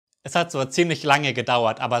Es hat zwar ziemlich lange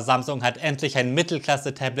gedauert, aber Samsung hat endlich ein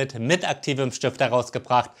Mittelklasse-Tablet mit aktivem Stift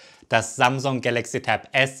herausgebracht, das Samsung Galaxy Tab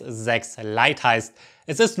S6 Lite heißt.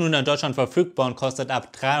 Es ist nun in Deutschland verfügbar und kostet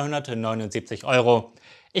ab 379 Euro.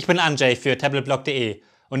 Ich bin Anjay für tabletblog.de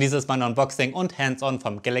und dieses ist mein Unboxing und Hands-on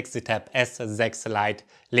vom Galaxy Tab S6 Lite.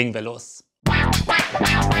 Legen wir los.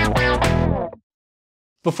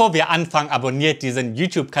 Bevor wir anfangen, abonniert diesen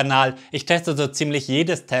YouTube-Kanal. Ich teste so ziemlich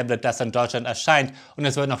jedes Tablet, das in Deutschland erscheint, und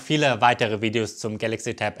es wird noch viele weitere Videos zum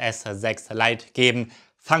Galaxy Tab S6 Lite geben.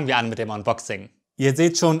 Fangen wir an mit dem Unboxing. Ihr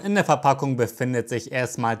seht schon, in der Verpackung befindet sich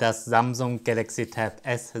erstmal das Samsung Galaxy Tab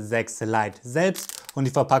S6 Lite selbst und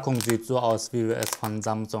die Verpackung sieht so aus, wie wir es von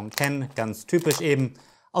Samsung kennen, ganz typisch eben.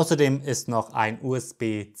 Außerdem ist noch ein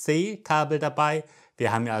USB-C-Kabel dabei.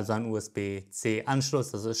 Wir haben hier also einen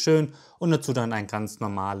USB-C-Anschluss, das ist schön, und dazu dann ein ganz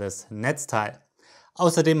normales Netzteil.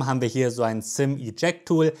 Außerdem haben wir hier so ein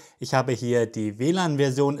SIM-Eject-Tool. Ich habe hier die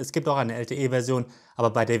WLAN-Version, es gibt auch eine LTE-Version, aber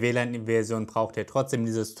bei der WLAN-Version braucht ihr trotzdem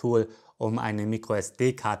dieses Tool, um eine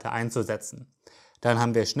MicroSD-Karte einzusetzen. Dann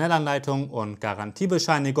haben wir Schnellanleitung und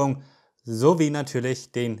Garantiebescheinigung, sowie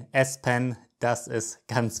natürlich den S-Pen, das ist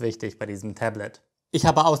ganz wichtig bei diesem Tablet. Ich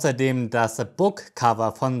habe außerdem das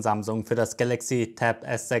Book-Cover von Samsung für das Galaxy Tab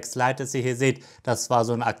S6 Lite, das ihr hier seht. Das war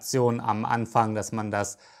so eine Aktion am Anfang, dass man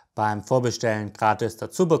das beim Vorbestellen gratis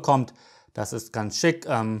dazu bekommt. Das ist ganz schick,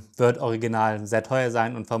 wird original sehr teuer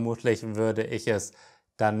sein und vermutlich würde ich es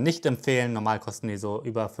dann nicht empfehlen. Normal kosten die so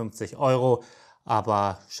über 50 Euro,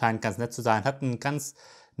 aber scheint ganz nett zu sein. Hat einen ganz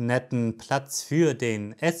netten Platz für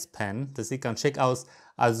den S-Pen, das sieht ganz schick aus.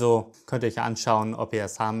 Also könnt ihr euch anschauen, ob ihr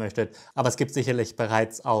es haben möchtet. Aber es gibt sicherlich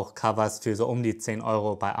bereits auch Covers für so um die 10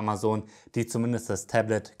 Euro bei Amazon, die zumindest das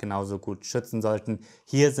Tablet genauso gut schützen sollten.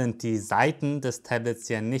 Hier sind die Seiten des Tablets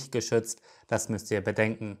hier nicht geschützt, das müsst ihr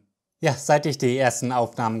bedenken. Ja, seit ich die ersten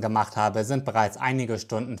Aufnahmen gemacht habe, sind bereits einige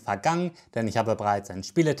Stunden vergangen, denn ich habe bereits einen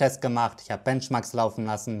Spieletest gemacht, ich habe Benchmarks laufen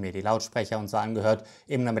lassen, mir die Lautsprecher und so angehört,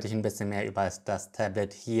 eben damit ich ein bisschen mehr über das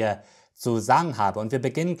Tablet hier zu sagen habe. Und wir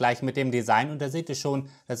beginnen gleich mit dem Design und da seht ihr schon,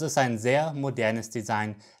 das ist ein sehr modernes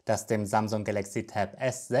Design, das dem Samsung Galaxy Tab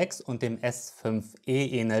S6 und dem S5e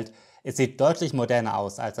ähnelt. Es sieht deutlich moderner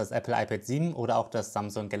aus als das Apple iPad 7 oder auch das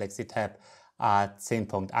Samsung Galaxy Tab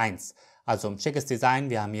A10.1. Also ein schickes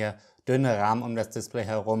Design, wir haben hier dünne Rahmen um das Display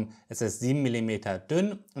herum. Es ist 7 mm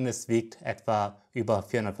dünn und es wiegt etwa über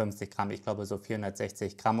 450 Gramm, ich glaube so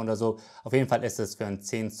 460 Gramm oder so. Auf jeden Fall ist es für ein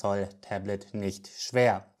 10 Zoll Tablet nicht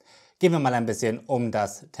schwer. Gehen wir mal ein bisschen um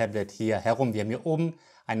das Tablet hier herum. Wir haben hier oben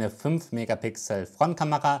eine 5 Megapixel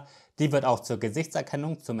Frontkamera. Die wird auch zur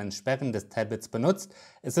Gesichtserkennung, zum Entsperren des Tablets benutzt.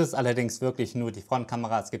 Es ist allerdings wirklich nur die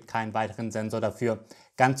Frontkamera, es gibt keinen weiteren Sensor dafür.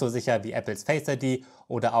 Ganz so sicher wie Apples Face ID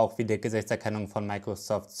oder auch wie die Gesichtserkennung von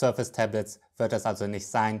Microsoft Surface Tablets wird das also nicht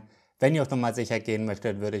sein. Wenn ihr auf Nummer sicher gehen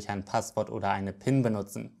möchtet, würde ich ein Passwort oder eine PIN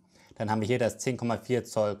benutzen. Dann haben wir hier das 10,4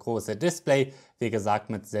 Zoll große Display, wie gesagt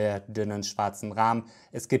mit sehr dünnen schwarzen Rahmen.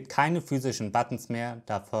 Es gibt keine physischen Buttons mehr,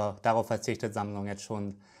 darauf verzichtet Samsung jetzt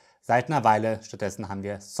schon seit einer Weile. Stattdessen haben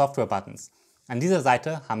wir Software-Buttons. An dieser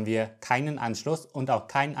Seite haben wir keinen Anschluss und auch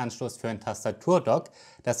keinen Anschluss für ein Tastaturdock,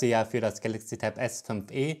 das ihr ja für das Galaxy Tab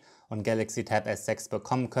S5e und Galaxy Tab S6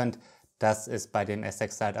 bekommen könnt. Das ist bei dem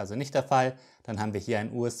S6 Lite also nicht der Fall. Dann haben wir hier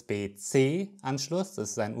einen USB-C-Anschluss,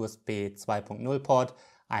 das ist ein USB 2.0 Port,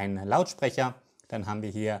 einen Lautsprecher, dann haben wir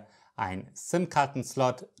hier einen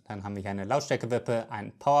SIM-Karten-Slot, dann haben wir hier eine Lautstärkewippe,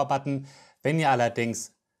 einen Power-Button. Wenn ihr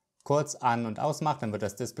allerdings kurz an- und ausmacht, dann wird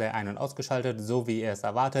das Display ein- und ausgeschaltet, so wie ihr es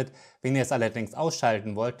erwartet. Wenn ihr es allerdings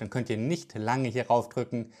ausschalten wollt, dann könnt ihr nicht lange hier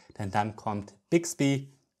raufdrücken, denn dann kommt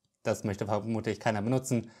Bixby. Das möchte vermutlich keiner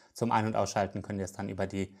benutzen. Zum Ein- und Ausschalten könnt ihr es dann über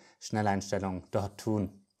die Schnelleinstellung dort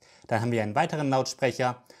tun. Dann haben wir einen weiteren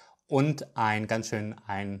Lautsprecher und ein ganz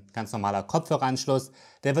normaler Kopfhöreranschluss.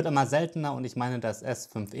 Der wird immer seltener und ich meine, das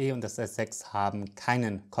S5e und das S6 haben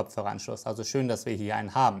keinen Kopfhöreranschluss. Also schön, dass wir hier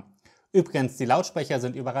einen haben. Übrigens, die Lautsprecher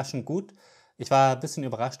sind überraschend gut. Ich war ein bisschen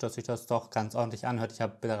überrascht, dass sich das doch ganz ordentlich anhört. Ich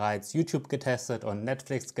habe bereits YouTube getestet und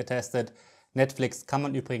Netflix getestet. Netflix kann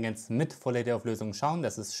man übrigens mit Full-HD-Auflösung schauen,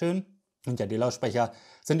 das ist schön. Und ja, die Lautsprecher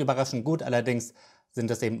sind überraschend gut, allerdings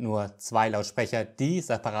sind es eben nur 2 Lautsprecher, die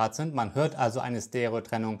separat sind. Man hört also eine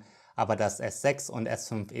Stereo-Trennung, aber das S6 und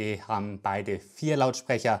S5e haben beide 4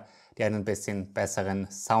 Lautsprecher, die einen bisschen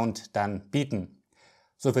besseren Sound dann bieten.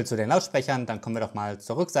 Soviel zu den Lautsprechern, dann kommen wir doch mal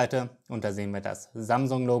zur Rückseite und da sehen wir das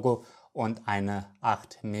Samsung-Logo und eine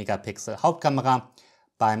 8 Megapixel Hauptkamera.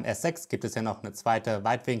 Beim S6 gibt es ja noch eine zweite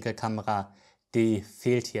Weitwinkelkamera, die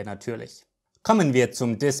fehlt hier natürlich. Kommen wir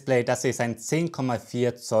zum Display, das ist ein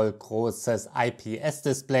 10,4 Zoll großes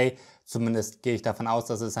IPS-Display. Zumindest gehe ich davon aus,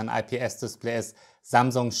 dass es ein IPS-Display ist.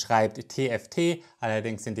 Samsung schreibt TFT,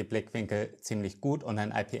 allerdings sind die Blickwinkel ziemlich gut und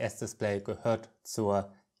ein IPS-Display gehört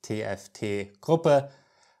zur TFT-Gruppe.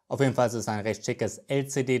 Auf jeden Fall ist es ein recht schickes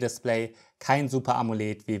LCD-Display, kein Super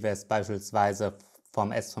AMOLED, wie wir es beispielsweise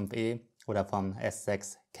vom S5e oder vom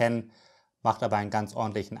S6 kennen, macht aber einen ganz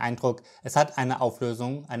ordentlichen Eindruck. Es hat eine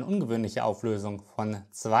Auflösung, eine ungewöhnliche Auflösung von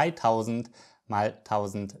 2000 mal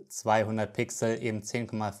 1200 Pixel, eben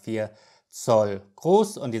 10,4 Zoll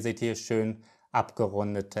groß und ihr seht hier schön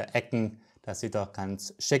abgerundete Ecken. Das sieht doch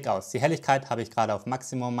ganz schick aus. Die Helligkeit habe ich gerade auf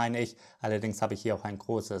Maximum, meine ich. Allerdings habe ich hier auch ein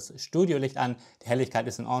großes Studiolicht an. Die Helligkeit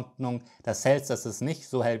ist in Ordnung. Das hellste, das ist nicht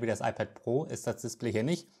so hell wie das iPad Pro, ist das Display hier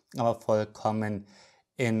nicht, aber vollkommen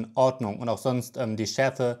in Ordnung. Und auch sonst die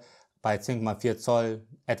Schärfe bei 10,4 Zoll,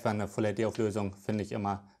 etwa eine Full-HD-Auflösung, finde ich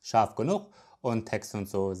immer scharf genug. Und Text und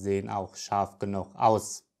so sehen auch scharf genug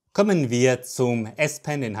aus. Kommen wir zum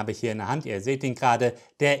S-Pen, den habe ich hier in der Hand, ihr seht ihn gerade,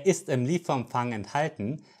 der ist im Lieferumfang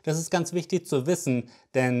enthalten. Das ist ganz wichtig zu wissen,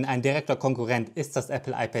 denn ein direkter Konkurrent ist das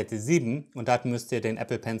Apple iPad 7 und dort müsst ihr den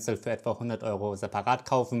Apple Pencil für etwa 100 € separat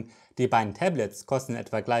kaufen. Die beiden Tablets kosten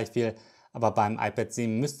etwa gleich viel, aber beim iPad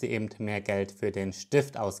 7 müsst ihr eben mehr Geld für den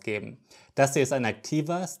Stift ausgeben. Das hier ist ein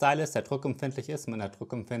aktiver Stylus, der druckempfindlich ist, mit einer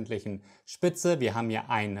druckempfindlichen Spitze. Wir haben hier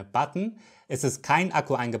einen Button. Es ist kein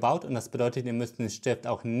Akku eingebaut und das bedeutet, ihr müsst den Stift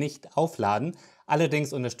auch nicht aufladen.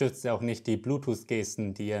 Allerdings unterstützt er auch nicht die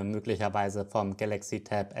Bluetooth-Gesten, die ihr möglicherweise vom Galaxy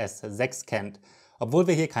Tab S6 kennt. Obwohl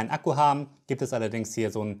wir hier keinen Akku haben, gibt es allerdings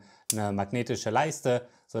hier so eine magnetische Leiste,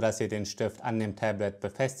 sodass ihr den Stift an dem Tablet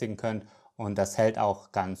befestigen könnt. Und das hält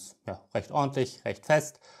auch ganz recht ordentlich, recht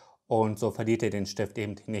fest. Und so verliert ihr den Stift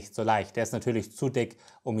eben nicht so leicht. Der ist natürlich zu dick,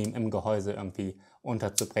 um ihn im Gehäuse irgendwie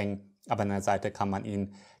unterzubringen. Aber an der Seite kann man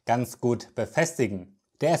ihn ganz gut befestigen.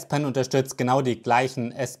 Der S-Pen unterstützt genau die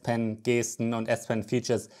gleichen S-Pen-Gesten und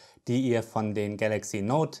S-Pen-Features, die ihr von den Galaxy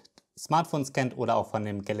Note Smartphones kennt oder auch von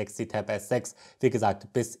dem Galaxy Tab S6. Wie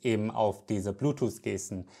gesagt, bis eben auf diese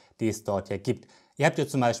Bluetooth-Gesten, die es dort ja gibt. Ihr habt hier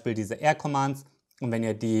zum Beispiel diese Air-Commands. Und wenn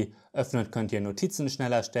ihr die öffnet, könnt ihr Notizen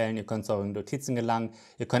schneller erstellen, ihr könnt zu euren Notizen gelangen,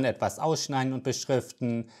 ihr könnt etwas ausschneiden und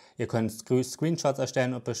beschriften, ihr könnt Screenshots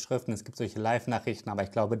erstellen und beschriften. Es gibt solche Live-Nachrichten, aber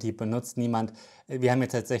ich glaube, die benutzt niemand. Wir haben hier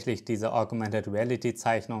tatsächlich diese Augmented Reality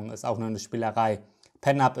Zeichnung, ist auch nur eine Spielerei.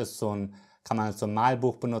 PenUp ist kann man als so ein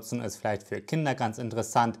Malbuch benutzen, ist vielleicht für Kinder ganz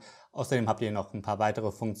interessant. Außerdem habt ihr noch ein paar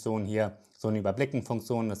weitere Funktionen hier, so eine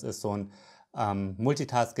Überblicken-Funktion, das ist so ein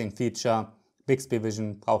Multitasking-Feature. Bixby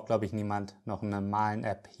Vision braucht, glaube ich, niemand. Noch eine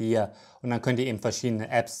Malen-App hier. Und dann könnt ihr eben verschiedene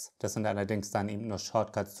Apps, das sind allerdings dann eben nur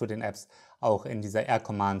Shortcuts zu den Apps, auch in diese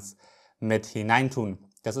Air-Commands mit hineintun.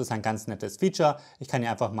 Das ist ein ganz nettes Feature. Ich kann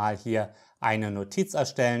hier einfach mal hier eine Notiz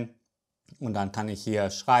erstellen und dann kann ich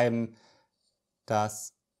hier schreiben,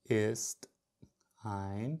 das ist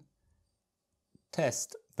ein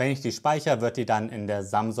Test. Wenn ich die speichere, wird die dann in der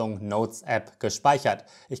Samsung Notes App gespeichert.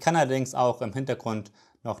 Ich kann allerdings auch im Hintergrund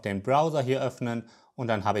noch den Browser hier öffnen und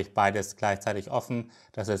dann habe ich beides gleichzeitig offen.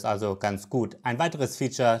 Das ist also ganz gut. Ein weiteres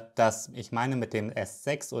Feature, das ich meine mit dem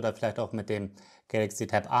S6 oder vielleicht auch mit dem Galaxy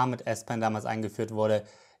Tab A mit S-Pen damals eingeführt wurde,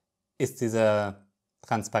 ist diese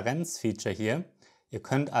Transparenz-Feature hier. Ihr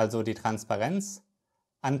könnt also die Transparenz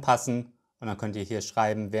anpassen und dann könnt ihr hier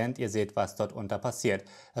schreiben, während ihr seht, was dort unter passiert.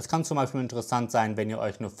 Das kann zum Beispiel interessant sein, wenn ihr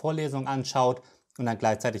euch eine Vorlesung anschaut und dann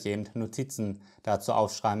gleichzeitig eben Notizen dazu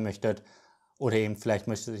aufschreiben möchtet. Oder eben vielleicht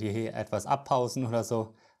möchtet ihr hier etwas abpausen oder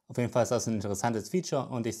so. Auf jeden Fall ist das ein interessantes Feature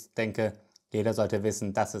und ich denke, jeder sollte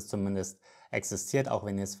wissen, dass es zumindest existiert, auch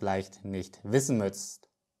wenn ihr es vielleicht nicht wissen müsst.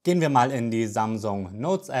 Gehen wir mal in die Samsung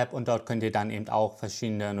Notes App und dort könnt ihr dann eben auch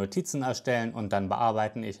verschiedene Notizen erstellen und dann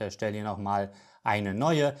bearbeiten. Ich erstelle hier nochmal eine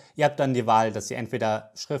neue. Ihr habt dann die Wahl, dass ihr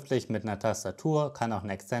entweder schriftlich mit einer Tastatur, kann auch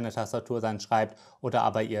eine externe Tastatur sein, schreibt oder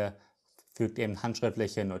aber ihr fügt eben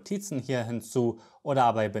handschriftliche Notizen hier hinzu oder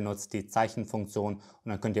aber ihr benutzt die Zeichenfunktion und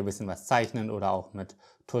dann könnt ihr ein bisschen was zeichnen oder auch mit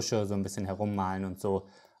Tusche so ein bisschen herummalen und so.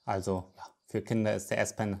 Also ja, für Kinder ist der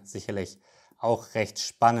S-Pen sicherlich auch recht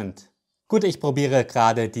spannend. Gut, ich probiere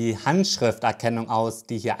gerade die Handschrifterkennung aus,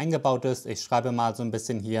 die hier eingebaut ist. Ich schreibe mal so ein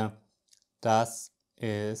bisschen hier, das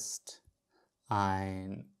ist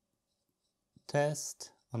ein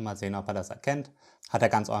Test und mal sehen, ob er das erkennt. Hat er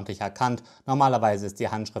ganz ordentlich erkannt. Normalerweise ist die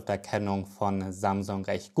Handschrifterkennung von Samsung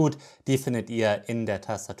recht gut. Die findet ihr in der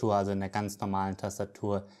Tastatur, also in der ganz normalen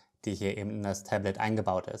Tastatur, die hier eben in das Tablet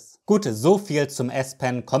eingebaut ist. Gut, so viel zum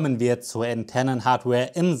S-Pen. Kommen wir zur internen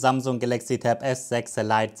Hardware. Im Samsung Galaxy Tab S6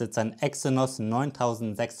 Lite sitzt ein Exynos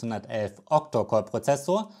 9611 Octa-Core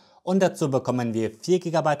Prozessor. Und dazu bekommen wir 4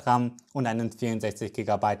 GB RAM und einen 64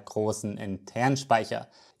 GB großen internen Speicher.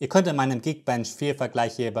 Ihr könnt in meinem Geekbench 4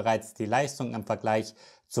 Vergleich hier bereits die Leistung im Vergleich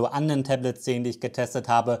zu anderen Tablets sehen, die ich getestet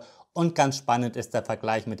habe. Und ganz spannend ist der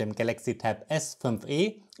Vergleich mit dem Galaxy Tab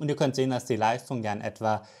S5e. Und ihr könnt sehen, dass die Leistung ja in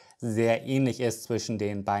etwa sehr ähnlich ist zwischen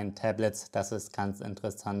den beiden Tablets. Das ist ganz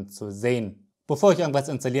interessant zu sehen. Bevor ich irgendwas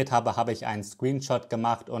installiert habe, habe ich einen Screenshot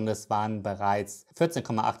gemacht und es waren bereits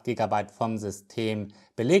 14,8 GB vom System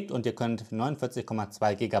belegt und ihr könnt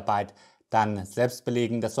 49,2 GB dann selbst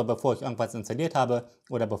belegen. Das war bevor ich irgendwas installiert habe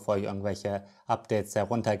oder bevor ich irgendwelche Updates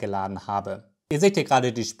heruntergeladen habe. Ihr seht hier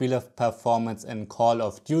gerade die Spiele-Performance in Call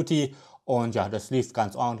of Duty und ja, das lief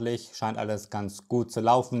ganz ordentlich, scheint alles ganz gut zu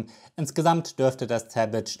laufen. Insgesamt dürfte das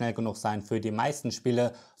Tablet schnell genug sein für die meisten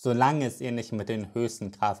Spiele, solange es ihr nicht mit den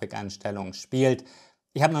höchsten Grafikeinstellungen spielt.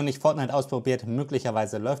 Ich habe noch nicht Fortnite ausprobiert,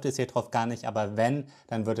 möglicherweise läuft es hier drauf gar nicht, aber wenn,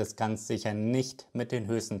 dann wird es ganz sicher nicht mit den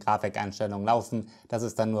höchsten Grafikeinstellungen laufen. Das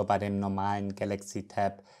ist dann nur bei dem normalen Galaxy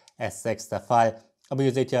Tab S6 der Fall. Aber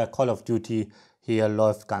ihr seht ja, Call of Duty hier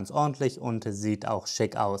läuft ganz ordentlich und sieht auch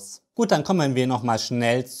schick aus. Gut, dann kommen wir nochmal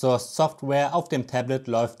schnell zur Software. Auf dem Tablet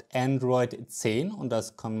läuft Android 10 und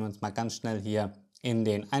das können wir uns mal ganz schnell hier in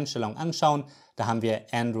den Einstellungen anschauen. Da haben wir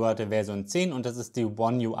Android Version 10 und das ist die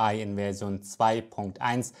OneUI in Version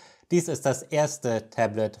 2.1. Dies ist das erste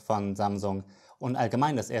Tablet von Samsung und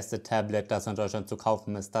allgemein das erste Tablet, das in Deutschland zu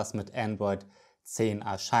kaufen ist, das mit Android 10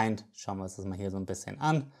 erscheint. Schauen wir uns das mal hier so ein bisschen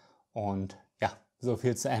an und ja, so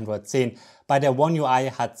viel zu Android 10. Bei der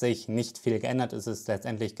OneUI hat sich nicht viel geändert. Es ist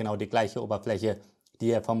letztendlich genau die gleiche Oberfläche, die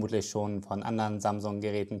ihr vermutlich schon von anderen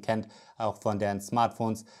Samsung-Geräten kennt, auch von deren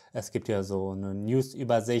Smartphones. Es gibt hier so eine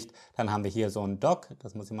News-Übersicht. Dann haben wir hier so ein Dock,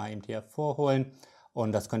 das muss ich mal eben hier vorholen.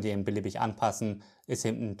 Und das könnt ihr eben beliebig anpassen. Ist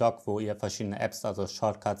eben ein Dock, wo ihr verschiedene Apps, also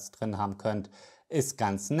Shortcuts drin haben könnt. Ist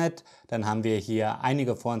ganz nett. Dann haben wir hier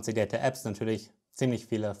einige vorinstallierte Apps, natürlich ziemlich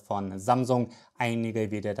viele von Samsung.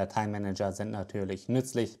 Einige wie der Dateimanager sind natürlich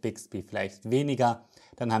nützlich, Bixby vielleicht weniger.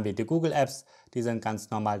 Dann haben wir die Google Apps, die sind ganz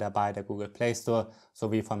normal dabei, der Google Play Store,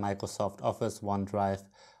 sowie von Microsoft Office, OneDrive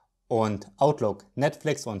und Outlook.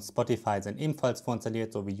 Netflix und Spotify sind ebenfalls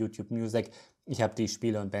vorinstalliert, sowie YouTube Music. Ich habe die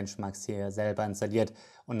Spiele und Benchmarks hier selber installiert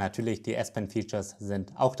und natürlich die S-Pen-Features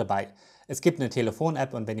sind auch dabei. Es gibt eine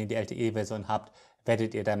Telefon-App und wenn ihr die LTE-Version habt,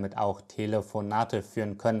 werdet ihr damit auch Telefonate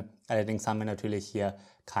führen können. Allerdings haben wir natürlich hier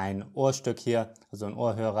kein Ohrstück hier, also ein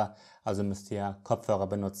Ohrhörer, also müsst ihr Kopfhörer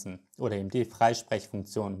benutzen oder eben die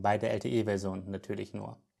Freisprechfunktion bei der LTE-Version natürlich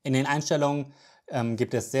nur. In den Einstellungen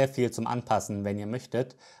gibt es sehr viel zum Anpassen, wenn ihr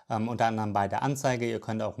möchtet. Unter anderem bei der Anzeige, ihr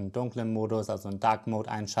könnt auch einen dunklen Modus, also einen Dark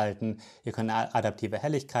Mode einschalten. Ihr könnt eine adaptive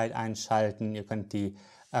Helligkeit einschalten. Ihr könnt die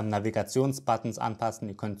Navigationsbuttons anpassen.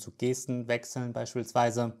 Ihr könnt zu Gesten wechseln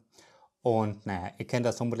beispielsweise. Und naja, ihr kennt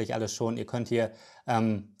das vermutlich alles schon. Ihr könnt hier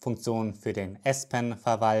Funktionen für den S-Pen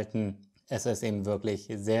verwalten. Es ist eben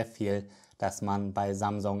wirklich sehr viel, das man bei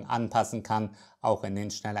Samsung anpassen kann. Auch in den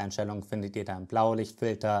Schnelleinstellungen findet ihr dann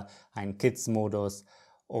Blaulichtfilter, einen Kids-Modus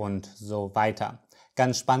und so weiter.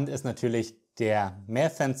 Ganz spannend ist natürlich der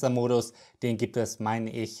Mehrfenster-Modus. Den gibt es,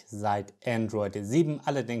 meine ich, seit Android 7.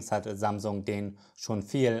 Allerdings hat Samsung den schon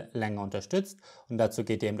viel länger unterstützt. Und dazu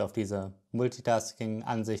geht ihr eben auf diese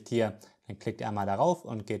Multitasking-Ansicht hier. Dann klickt ihr einmal darauf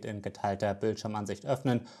und geht in geteilter Bildschirmansicht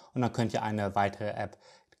öffnen. Und dann könnt ihr eine weitere App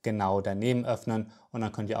genau daneben öffnen und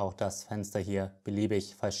dann könnt ihr auch das Fenster hier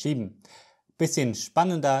beliebig verschieben. Bisschen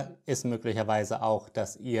spannender ist möglicherweise auch,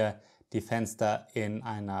 dass ihr die Fenster in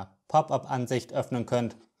einer Pop-up-Ansicht öffnen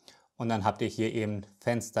könnt und dann habt ihr hier eben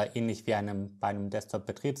Fenster ähnlich wie bei einem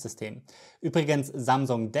Desktop-Betriebssystem. Übrigens,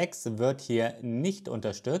 Samsung DeX wird hier nicht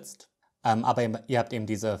unterstützt, aber ihr habt eben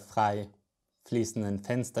diese frei fließenden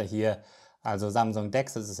Fenster hier. Also Samsung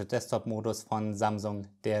DeX, das ist der Desktop-Modus von Samsung,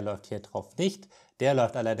 der läuft hier drauf nicht. Der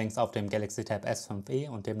läuft allerdings auf dem Galaxy Tab S5e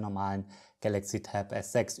und dem normalen Galaxy Tab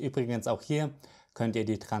S6. Übrigens auch hier könnt ihr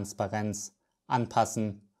die Transparenz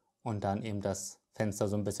anpassen und dann eben das Fenster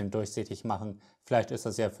so ein bisschen durchsichtig machen. Vielleicht ist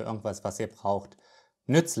das ja für irgendwas, was ihr braucht,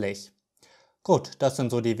 nützlich. Gut, das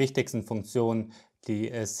sind so die wichtigsten Funktionen,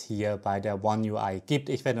 die es hier bei der OneUI gibt.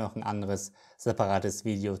 Ich werde noch ein anderes separates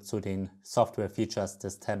Video zu den Software-Features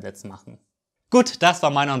des Tablets machen. Gut, das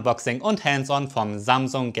war mein Unboxing und Hands-on vom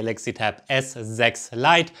Samsung Galaxy Tab S6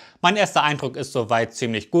 Lite. Mein erster Eindruck ist soweit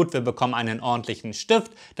ziemlich gut. Wir bekommen einen ordentlichen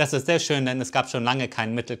Stift. Das ist sehr schön, denn es gab schon lange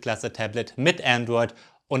kein Mittelklasse-Tablet mit Android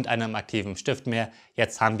und einem aktiven Stift mehr.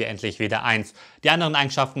 Jetzt haben wir endlich wieder eins. Die anderen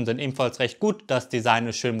Eigenschaften sind ebenfalls recht gut. Das Design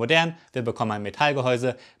ist schön modern. Wir bekommen ein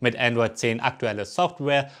Metallgehäuse mit Android 10 aktuelle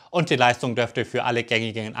Software und die Leistung dürfte für alle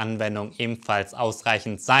gängigen Anwendungen ebenfalls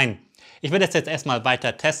ausreichend sein. Ich werde es jetzt erstmal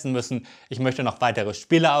weiter testen müssen. Ich möchte noch weitere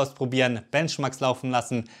Spiele ausprobieren, Benchmarks laufen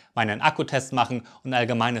lassen, meinen Akkutest machen und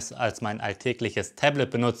allgemeines als mein alltägliches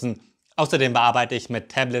Tablet benutzen. Außerdem bearbeite ich mit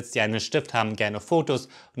Tablets, die einen Stift haben, gerne Fotos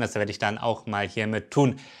und das werde ich dann auch mal hiermit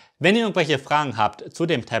tun. Wenn ihr irgendwelche Fragen habt zu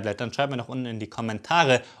dem Tablet, dann schreibt mir doch unten in die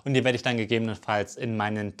Kommentare und die werde ich dann gegebenenfalls in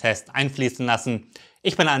meinen Test einfließen lassen.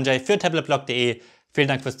 Ich bin Andrzej für tabletblog.de. Vielen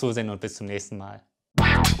Dank fürs Zusehen und bis zum nächsten Mal.